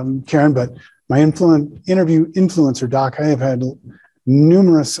 Karen, but my interview influencer doc, I have had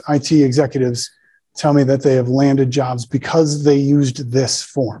numerous IT executives tell me that they have landed jobs because they used this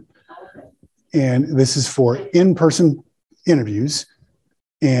form. And this is for in-person interviews.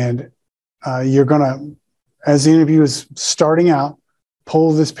 And you're going to, as the interview is starting out,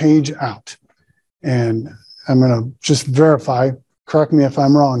 pull this page out. And I'm going to just verify, correct me if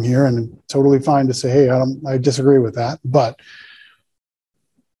I'm wrong here, and totally fine to say, hey, I disagree with that. But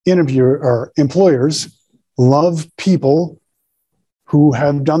employers love people who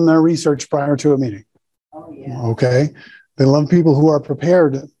have done their research prior to a meeting. Oh, yeah. Okay. They love people who are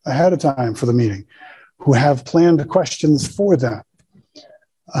prepared ahead of time for the meeting, who have planned questions for them,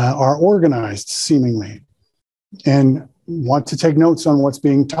 are organized seemingly, and want to take notes on what's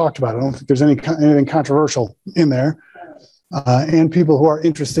being talked about. I don't think there's anything controversial in there, and people who are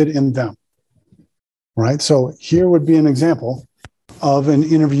interested in them. Right. So here would be an example of an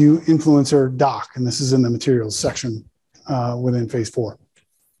interview influencer doc, and this is in the materials section within phase 4,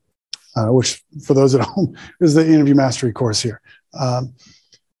 which for those at home is the interview mastery course here. On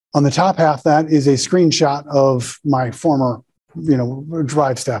the top half, that is a screenshot of my former,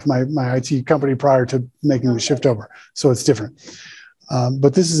 Drive staff, my IT company prior to making the shift over. So it's different.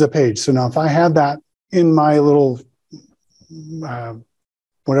 But this is a page. So now if I had that in my little,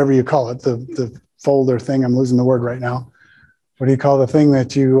 whatever you call it, the folder thing, I'm losing the word right now. What do you call the thing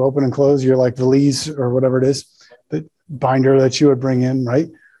that you open and close? You're like valise or whatever it is. binder that you would bring in, right?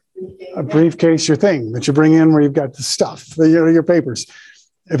 A briefcase, your thing that you bring in where you've got the stuff, your papers.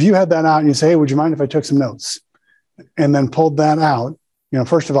 If you had that out and you say, hey, would you mind if I took some notes? And then pulled that out,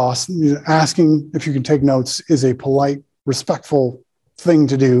 first of all, asking if you can take notes is a polite, respectful thing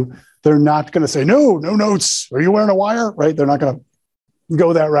to do. They're not going to say, no notes. Are you wearing a wire? Right? They're not going to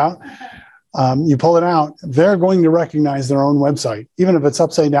go that route. You pull it out, they're going to recognize their own website, even if it's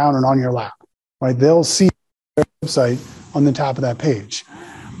upside down and on your lap, right? They'll see their website on the top of that page.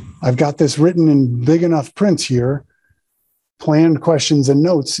 I've got this written in big enough print here, planned questions and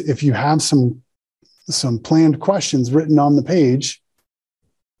notes. If you have some planned questions written on the page,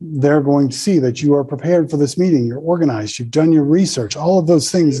 they're going to see that you are prepared for this meeting. You're organized. You've done your research. All of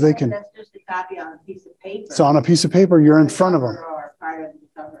those things they can. That's just a copy on a piece of paper. So on a piece of paper, you're in front of them. Or part of the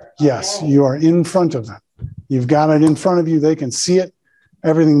cover. Yes, Okay. you are in front of them. You've got it in front of you. They can see it,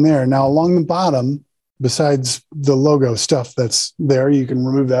 everything there. Now, along the bottom, besides the logo stuff that's there, you can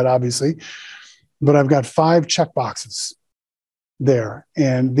remove that, obviously. But I've got 5 check boxes there.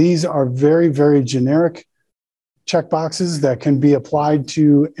 And these are very, very generic check boxes that can be applied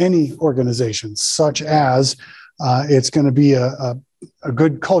to any organization, such as it's going to be a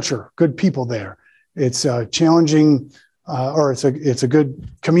good culture, good people there. It's challenging, or it's a good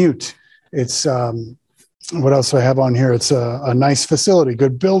commute. It's what else do I have on here? It's a nice facility,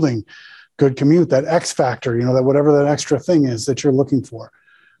 good building, good commute, that X factor, that whatever that extra thing is that you're looking for.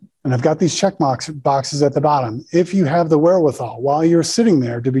 And I've got these check boxes at the bottom. If you have the wherewithal while you're sitting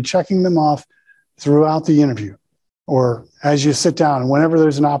there to be checking them off throughout the interview, or as you sit down, whenever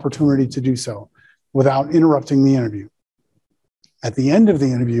there's an opportunity to do so without interrupting the interview. At the end of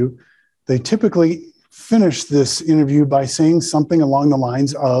the interview, they typically finish this interview by saying something along the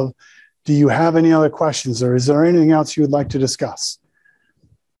lines of, do you have any other questions, or is there anything else you would like to discuss?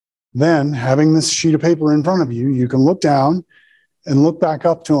 Then, having this sheet of paper in front of you, you can look down and look back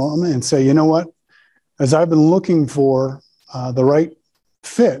up to them and say, you know what, as I've been looking for the right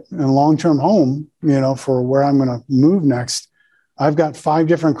fit and long-term home, for where I'm going to move next, I've got 5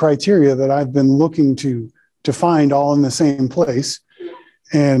 different criteria that I've been looking to find all in the same place.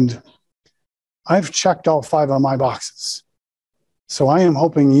 And I've checked all 5 of my boxes. So I am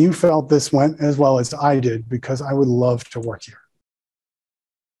hoping you felt this went as well as I did, because I would love to work here.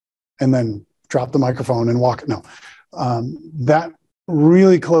 And then drop the microphone and walk. No, that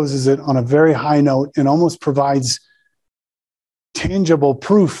really closes it on a very high note and almost provides tangible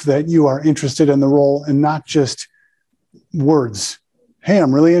proof that you are interested in the role and not just words. Hey,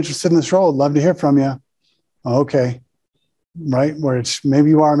 I'm really interested in this role. I'd love to hear from you. Okay. Right? Where it's maybe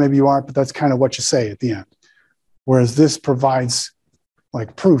you are, maybe you aren't, but that's kind of what you say at the end. Whereas this provides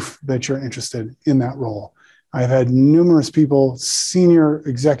like proof that you're interested in that role. I've had numerous people, senior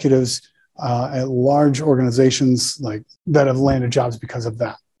executives at large organizations that have landed jobs because of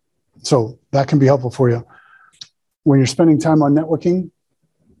that. So that can be helpful for you. When you're spending time on networking,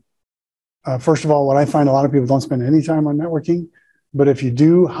 first of all, what I find, a lot of people don't spend any time on networking. But if you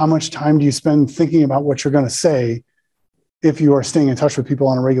do, how much time do you spend thinking about what you're going to say if you are staying in touch with people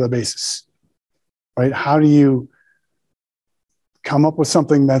on a regular basis? Right? How do you come up with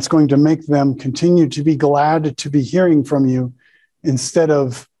something that's going to make them continue to be glad to be hearing from you instead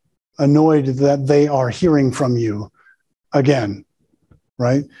of annoyed that they are hearing from you again?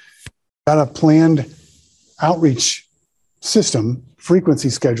 Right? Got a planned outreach system, frequency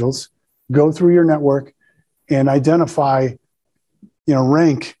schedules, go through your network and identify,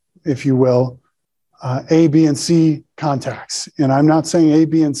 rank, if you will, A, B, and C contacts. And I'm not saying A,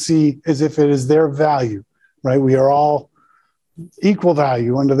 B, and C as if it is their value, right? We are all equal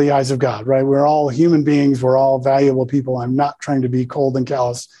value under the eyes of God, right? We're all human beings. We're all valuable people. I'm not trying to be cold and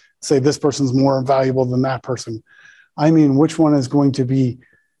callous, say this person's more valuable than that person. I mean, which one is going to be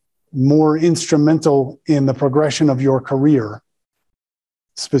more instrumental in the progression of your career,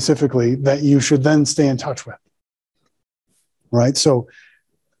 specifically, that you should then stay in touch with, right? So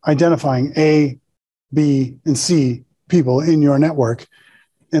identifying A, B, and C people in your network,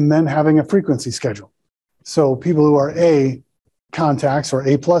 and then having a frequency schedule. So people who are A contacts or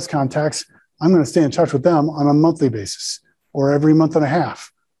A plus contacts, I'm going to stay in touch with them on a monthly basis, or every month and a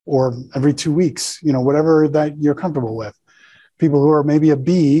half, or every 2 weeks, whatever that you're comfortable with. People who are maybe a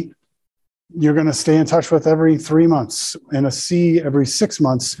B, you're going to stay in touch with every 3 months, and a C every 6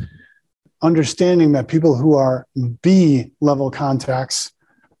 months, understanding that people who are B level contacts,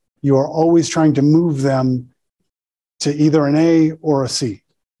 you are always trying to move them to either an A or a C.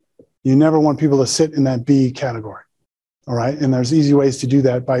 You never want people to sit in that B category. All right. And there's easy ways to do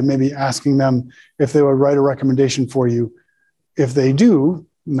that by maybe asking them if they would write a recommendation for you. If they do,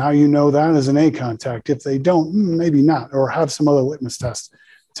 Now you know that as an A contact. If they don't, maybe not, or have some other litmus test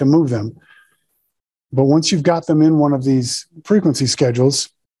to move them. But once you've got them in one of these frequency schedules,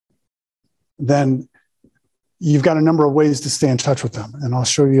 then you've got a number of ways to stay in touch with them. And I'll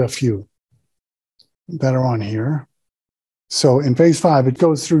show you a few that are on here. So in phase 5, it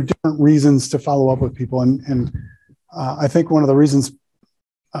goes through different reasons to follow up with people. And I think one of the reasons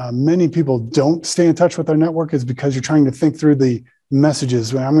many people don't stay in touch with their network is because you're trying to think through the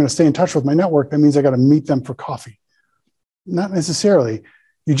messages. When I'm going to stay in touch with my network, that means I got to meet them for coffee. Not necessarily.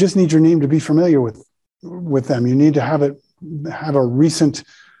 You just need your name to be familiar with them. You need to have a recent,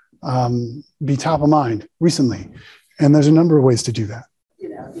 be top of mind recently. And there's a number of ways to do that. You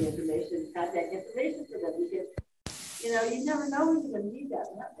know, the information, contact information for them, because, you know, you never know when you're going to need that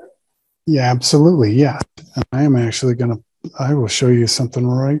network. Yeah, absolutely. Yeah. And I am actually I will show you something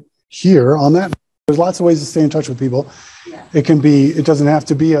right here on that. There's lots of ways to stay in touch with people. Yeah. It doesn't have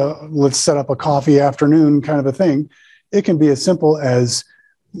to be let's set up a coffee afternoon kind of a thing. It can be as simple as,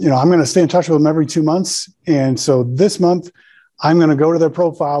 you know, I'm going to stay in touch with them every 2 months. And so this month, I'm going to go to their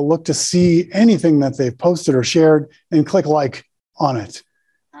profile, look to see anything that they've posted or shared, and click like on it.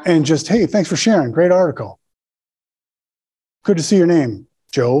 And just, hey, thanks for sharing. Great article. Good to see your name,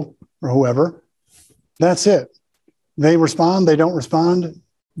 Joe or whoever. That's it. They respond, they don't respond.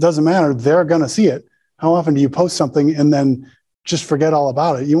 Doesn't matter. They're going to see it. How often do you post something and then just forget all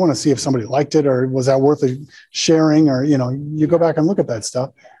about it? You want to see if somebody liked it, or was that worth sharing, or, you know, you go back and look at that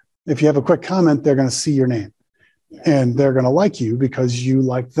stuff. If you have a quick comment, they're going to see your name and they're going to like you because you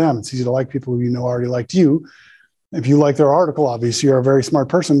like them. It's easy to like people who you know already liked you. If you like their article, obviously you're a very smart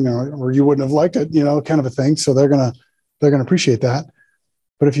person, you know, or you wouldn't have liked it, you know, kind of a thing. So they're going to appreciate that.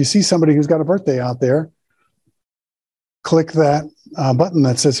 But if you see somebody who's got a birthday out there, click that button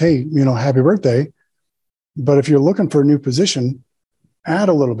that says, hey, you know, happy birthday. But if you're looking for a new position, add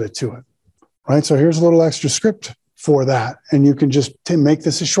a little bit to it, right? So here's a little extra script for that. And you can just make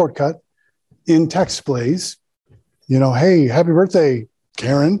this a shortcut in text plays. You know, hey, happy birthday,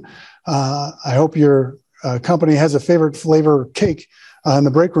 Karen. I hope your company has a favorite flavor cake in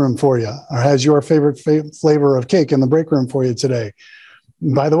the break room for you, or has your favorite flavor of cake in the break room for you today.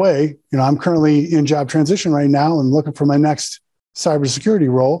 By the way, you know, I'm currently in job transition right now and looking for my next cybersecurity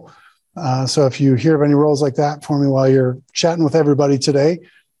role. So if you hear of any roles like that for me while you're chatting with everybody today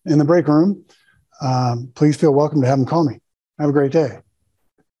in the break room, please feel welcome to have them call me. Have a great day.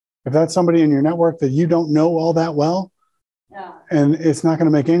 If that's somebody in your network that you don't know all that well, and it's not going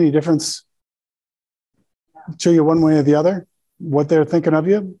to make any difference to you one way or the other, what they're thinking of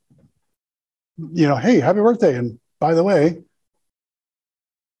you, you know, hey, happy birthday. And by the way,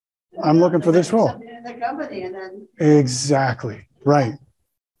 I'm looking for this role. In the company and then... Exactly. Right.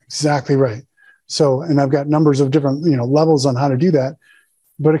 Exactly right. So, and I've got numbers of different, you know, levels on how to do that,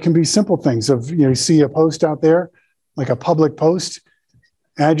 but it can be simple things of, you know, you see a post out there, like a public post,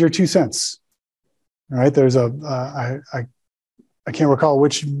 add your 2 cents. All right. There's I can't recall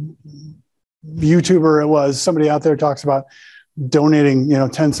which YouTuber it was. Somebody out there talks about donating, you know,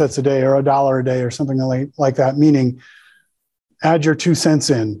 10 cents a day or $1 a day or something like that, meaning add your 2 cents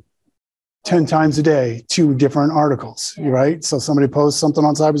in 10 times a day to different articles, right? So somebody posts something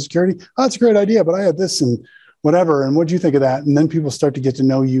on cybersecurity. Oh, that's a great idea, but I had this and whatever. And what do you think of that? And then people start to get to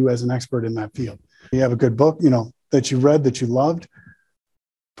know you as an expert in that field. You have a good book, you know, that you read, that you loved,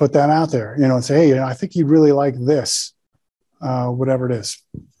 put that out there, you know, and say, hey, you know, I think you'd really like this, whatever it is.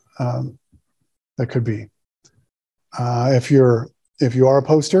 That could be. If you are a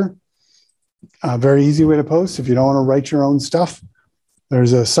poster, a very easy way to post. If you don't want to write your own stuff,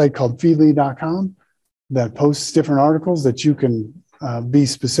 there's a site called feedly.com that posts different articles that you can be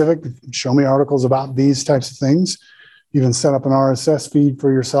specific. Show me articles about these types of things. You can set up an RSS feed for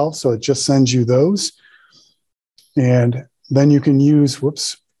yourself, so it just sends you those. And then you can use,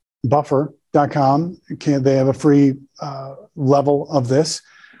 buffer.com. They have a free level of this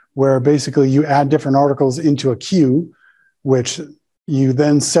where basically you add different articles into a queue, which you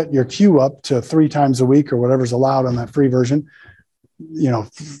then set your queue up to 3 times a week or whatever's allowed on that free version. You know,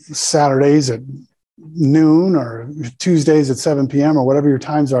 Saturdays at noon or Tuesdays at 7 p.m. or whatever your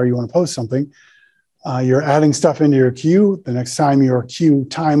times are, you want to post something. You're adding stuff into your queue. The next time your queue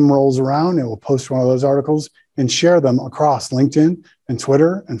time rolls around, it will post one of those articles and share them across LinkedIn and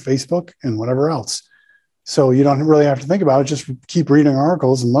Twitter and Facebook and whatever else. So you don't really have to think about it. Just keep reading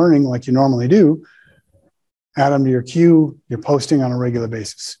articles and learning like you normally do. Add them to your queue. You're posting on a regular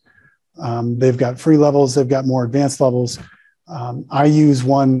basis. They've got free levels. They've got more advanced levels. I use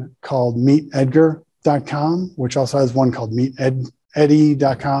one called meetedgar.com, which also has one called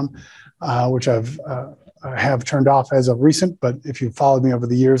meeteddy.com, which I've have turned off as of recent, but if you've followed me over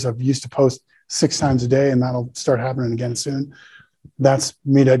the years, I've used to post 6 times a day, and that'll start happening again soon. That's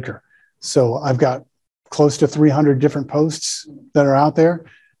Meet Edgar. So I've got close to 300 different posts that are out there.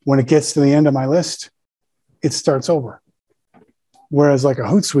 When it gets to the end of my list, it starts over. Whereas like a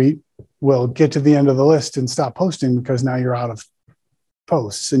Hootsuite will get to the end of the list and stop posting because now you're out of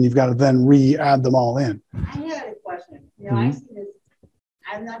posts and you've got to then re-add them all in. I had a question. You know, I see this.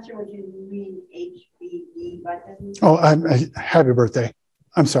 I'm not sure what you mean, HBD button. Oh, happy birthday.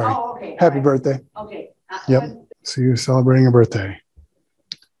 I'm sorry. Oh, okay. Happy birthday. Okay. Yep. So you're celebrating a birthday.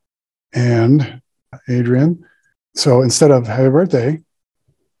 And Adrian, so instead of happy birthday,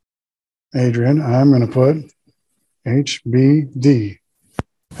 Adrian, I'm going to put HBD.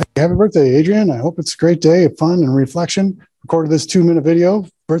 Happy birthday, Adrian. I hope it's a great day of fun and reflection. Recorded this 2-minute video,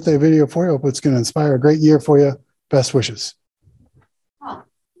 birthday video for you. Hope it's going to inspire a great year for you. Best wishes. Oh,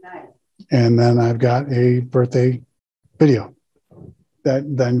 nice. And then I've got a birthday video that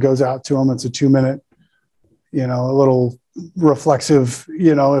then goes out to them. It's a 2-minute, you know, a little reflexive,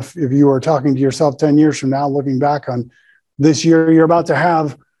 you know, if you were talking to yourself 10 years from now, looking back on this year you're about to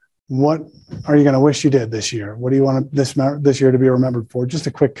have, what are you going to wish you did this year? What do you want this year to be remembered for? Just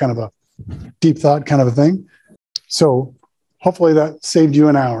a quick kind of a deep thought kind of a thing. So hopefully that saved you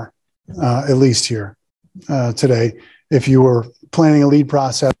an hour, at least here today. If you were planning a lead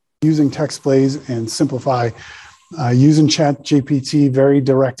process, using TextBlaze and Simplify, using ChatGPT very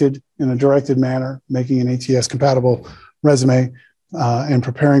directed in a directed manner, making an ATS compatible resume, and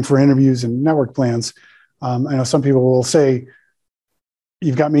preparing for interviews and network plans. I know some people will say,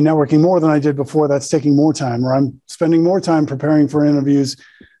 you've got me networking more than I did before. That's taking more time, or I'm spending more time preparing for interviews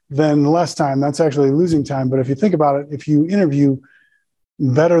than less time. That's actually losing time. But if you think about it, if you interview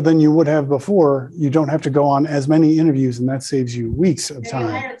better than you would have before, you don't have to go on as many interviews, and that saves you weeks of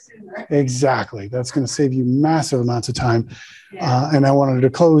time. Exactly. That's going to save you massive amounts of time. Yeah. And I wanted to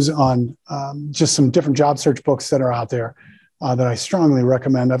close on just some different job search books that are out there that I strongly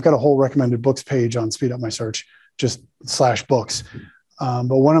recommend. I've got a whole recommended books page on Speed Up My Search, just /books.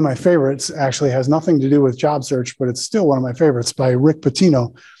 But one of my favorites actually has nothing to do with job search, but it's still one of my favorites, by Rick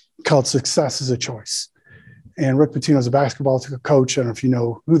Pitino, called Success is a Choice. And Rick Pitino is a basketball coach. I don't know if you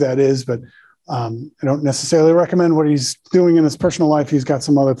know who that is, but I don't necessarily recommend what he's doing in his personal life. He's got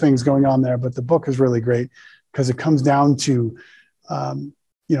some other things going on there, but the book is really great because it comes down to,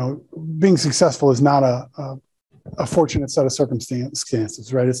 you know, being successful is not a fortunate set of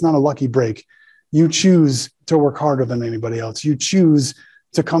circumstances, right? It's not a lucky break. You choose to work harder than anybody else. You choose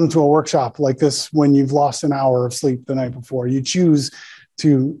to come to a workshop like this when you've lost an hour of sleep the night before. You choose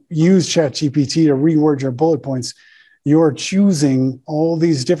to use ChatGPT to reword your bullet points. You're choosing all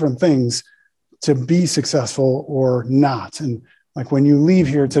these different things to be successful or not. And like when you leave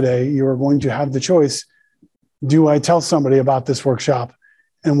here today, you're going to have the choice. Do I tell somebody about this workshop?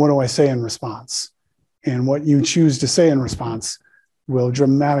 And what do I say in response? And what you choose to say in response will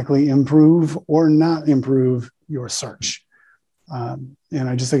dramatically improve or not improve your search. And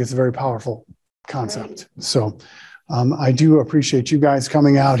I just think it's a very powerful concept. So I do appreciate you guys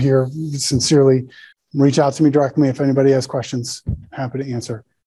coming out here sincerely. Reach out to me directly if anybody has questions. Happy to answer.